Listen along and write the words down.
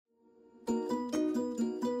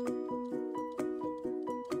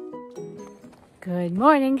Good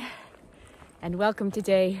morning and welcome to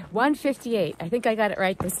day 158. I think I got it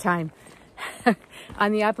right this time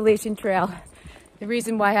on the Appalachian Trail. The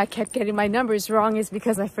reason why I kept getting my numbers wrong is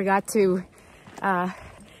because I forgot to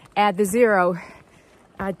add the 0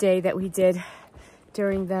 day that we did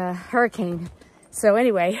during the hurricane. So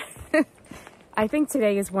anyway, I think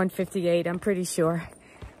today is 158, I'm pretty sure.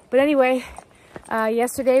 But anyway,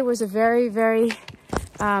 yesterday was a very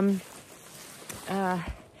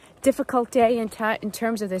difficult day in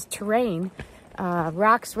terms of this terrain.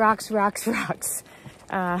 Rocks.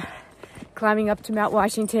 Climbing up to Mount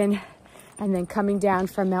Washington and then coming down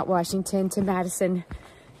from Mount Washington to Madison.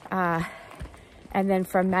 And then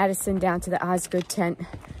from Madison down to the Osgood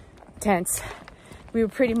tents. We were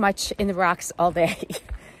pretty much in the rocks all day.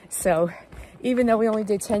 So even though we only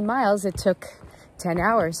did 10 miles, it took 10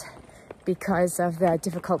 hours because of the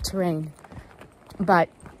difficult terrain. But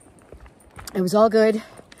it was all good.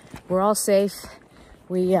 We're all safe.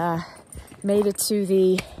 We made it to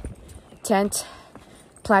the tent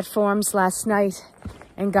platforms last night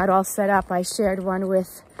and got all set up. I shared one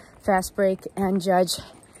with Fast Break and Judge,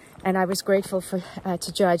 and I was grateful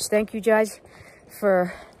to Judge. Thank you, Judge,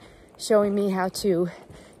 for showing me how to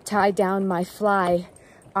tie down my fly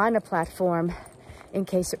on a platform in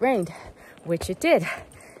case it rained, which it did.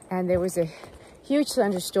 And there was a huge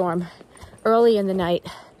thunderstorm early in the night,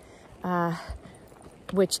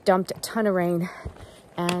 which dumped a ton of rain,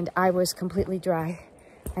 and I was completely dry,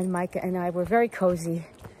 and Mica and I were very cozy.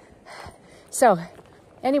 So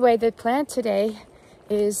anyway, the plan today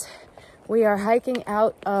is we are hiking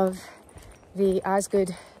out of the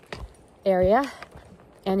Osgood area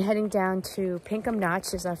and heading down to Pinkham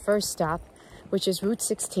Notch is our first stop, which is Route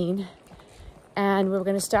 16, and we're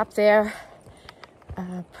going to stop there,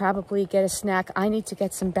 probably get a snack. I need to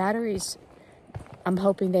get some batteries. I'm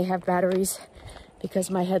hoping they have batteries,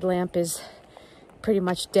 because my headlamp is pretty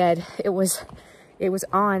much dead. It was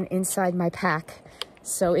on inside my pack,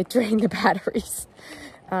 so it drained the batteries.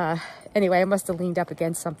 Anyway, I must have leaned up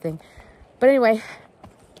against something. But anyway,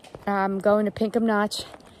 I'm going to Pinkham Notch,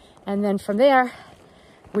 and then from there,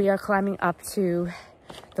 we are climbing up to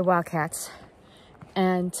the Wildcats.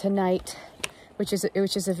 And tonight, which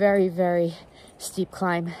is a very steep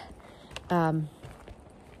climb,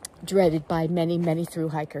 dreaded by many thru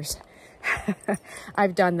hikers.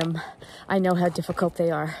 I've done them. I know how difficult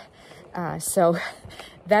they are. So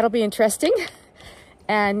that'll be interesting.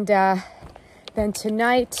 And then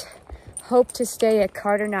tonight, hope to stay at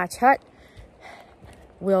Carter Notch Hut.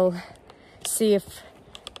 We'll see if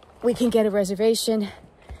we can get a reservation.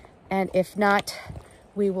 And if not,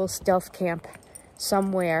 we will stealth camp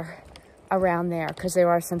somewhere around there, because there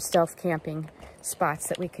are some stealth camping spots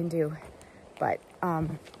that we can do. But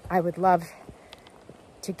I would love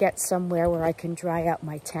to get somewhere where I can dry out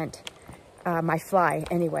my tent, my fly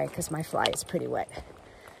anyway, because my fly is pretty wet.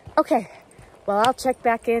 Okay, well, I'll check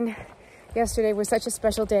back in. Yesterday was such a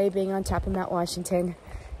special day being on top of Mount Washington.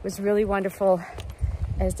 It was really wonderful.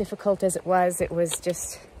 As difficult as it was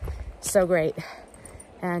just so great.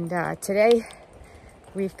 And today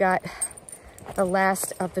we've got the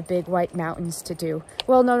last of the big white mountains to do.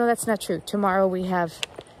 Well, no, that's not true. Tomorrow we have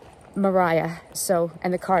Mariah,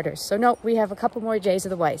 and the Carters. So no, we have a couple more days of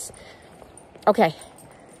the Weiss. Okay,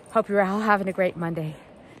 hope you're all having a great Monday.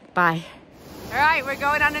 Bye. All right, we're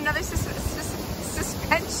going on another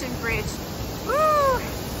suspension bridge. Woo!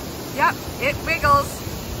 Yep, it wiggles.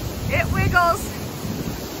 It wiggles.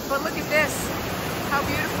 But look at this, how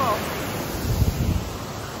beautiful.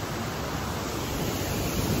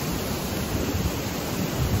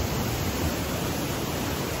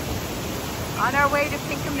 On our way to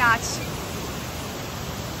Pinkham Notch.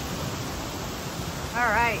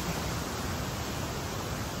 All right.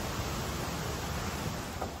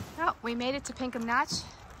 Well, we made it to Pinkham Notch.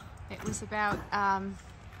 It was about a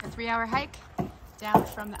 3-hour hike down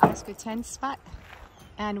from the Osgood tent spot.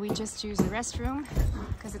 And we just used the restroom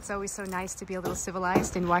because it's always so nice to be a little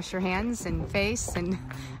civilized and wash your hands and face. And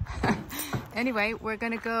anyway, we're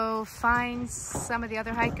gonna go find some of the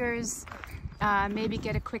other hikers, maybe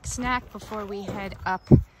get a quick snack before we head up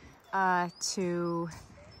to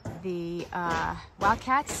the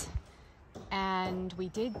Wildcats. And we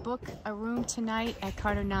did book a room tonight at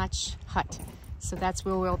Carter Notch Hut. So that's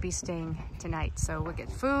where we'll be staying tonight. So we'll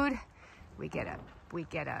get food, we get a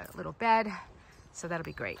little bed, so that'll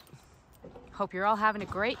be great. Hope you're all having a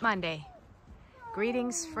great Monday.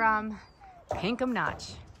 Greetings from Pinkham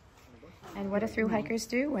Notch. And what do thru hikers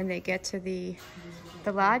do when they get to the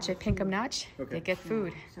the lodge at Pinkham Notch. Okay. They get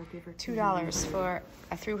food. $2 for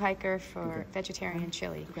a through hiker for vegetarian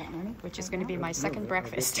chili, which is going to be my second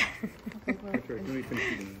breakfast.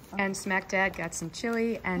 And Smackdad got some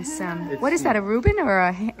chili and some, what is that, a Reuben or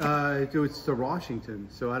a? It's the Washington,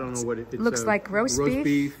 so I don't know what it looks like. Roast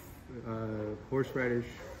beef, horseradish.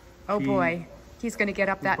 Oh boy, he's going to get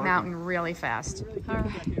up that mountain really fast. All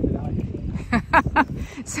right.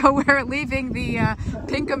 So we're leaving the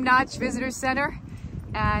Pinkham Notch Visitor Center,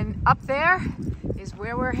 and up there is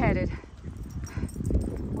where we're headed.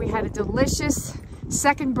 We had a delicious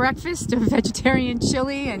second breakfast of vegetarian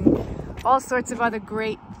chili and all sorts of other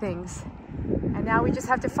great things. And now we just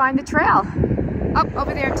have to find the trail. Oh,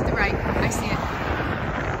 over there to the right. I see it.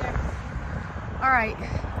 All right.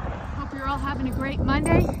 Hope you're all having a great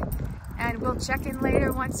Monday, and we'll check in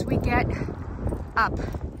later once we get up.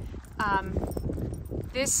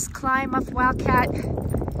 This climb up Wildcat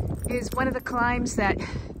is one of the climbs that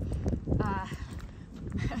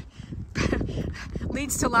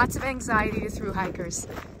leads to lots of anxiety to through hikers.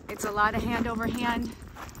 It's a lot of hand over hand,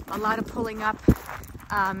 a lot of pulling up.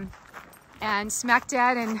 And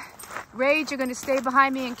Smackdad and Rage are going to stay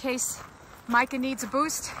behind me in case Mica needs a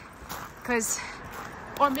boost.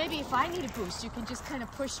 Or maybe if I need a boost, you can just kind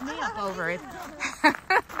of push me up over it. You've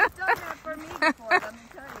done that for me before, let me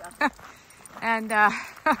tell you. And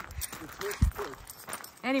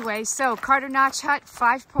anyway, so Carter Notch Hut,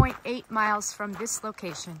 5.8 miles from this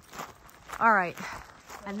location. All right,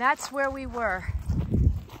 and that's where we were.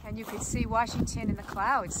 And you can see Washington in the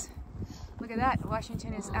clouds. Look at that,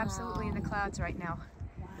 Washington is absolutely in the clouds right now.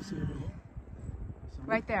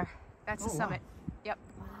 Right there, that's the summit. Yep.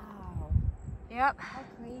 Wow. Yep. How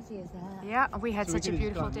crazy is that? Yeah, we had such a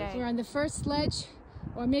beautiful day. We're on the first ledge,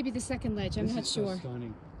 or maybe the second ledge, I'm not sure.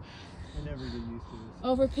 Stunning. I never get used to this.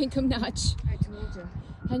 Over Pinkham Notch. I told you.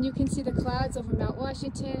 And you can see the clouds over Mount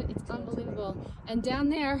Washington. It's unbelievable. And down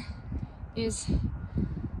there is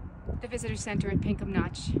the visitor center at Pinkham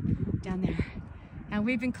Notch, down there. And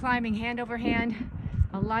we've been climbing hand over hand,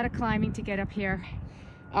 a lot of climbing to get up here.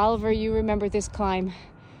 Oliver, you remember this climb.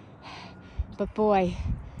 But boy,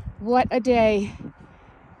 what a day.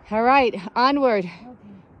 All right, onward.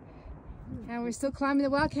 Okay. And we're still climbing the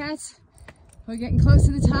Wildcats. We're getting close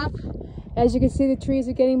to the top. As you can see, the trees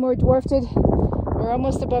are getting more dwarfed. We're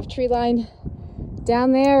almost above tree line.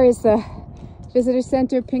 Down there is the visitor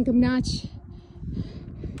center, Pinkham Notch.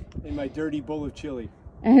 And my dirty bowl of chili.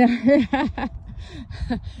 And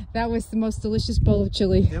that was the most delicious bowl of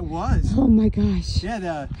chili. It was. Oh my gosh. Yeah,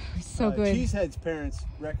 the so good. Cheesehead's parents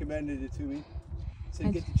recommended it to me.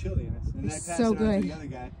 Said get the chili in it. And I passed so it on good. to the other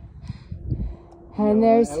guy. And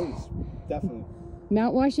there's definitely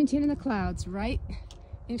Mount Washington in the clouds right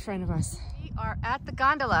in front of us. We are at the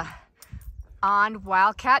gondola on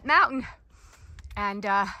Wildcat Mountain. And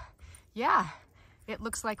yeah, it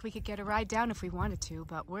looks like we could get a ride down if we wanted to,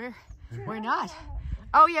 but we're not.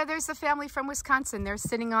 Oh yeah, there's a family from Wisconsin. They're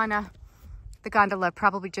sitting on the gondola,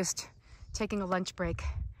 probably just taking a lunch break.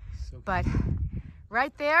 But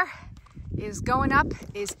right there is going up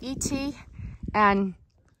is E.T. and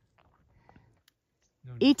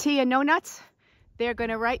E.T. and No Nuts. They're going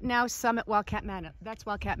to right now summit Wildcat Mountain. That's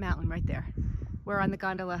Wildcat Mountain right there. We're on the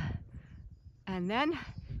gondola. And then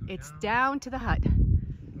it's down to the hut.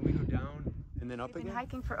 And we go down and then up again? We've been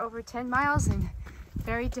hiking for over 10 miles in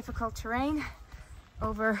very difficult terrain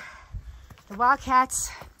over the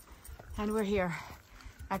Wildcats. And we're here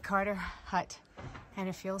at Carter Hut. And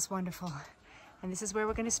it feels wonderful. And this is where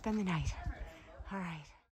we're going to spend the night. All right.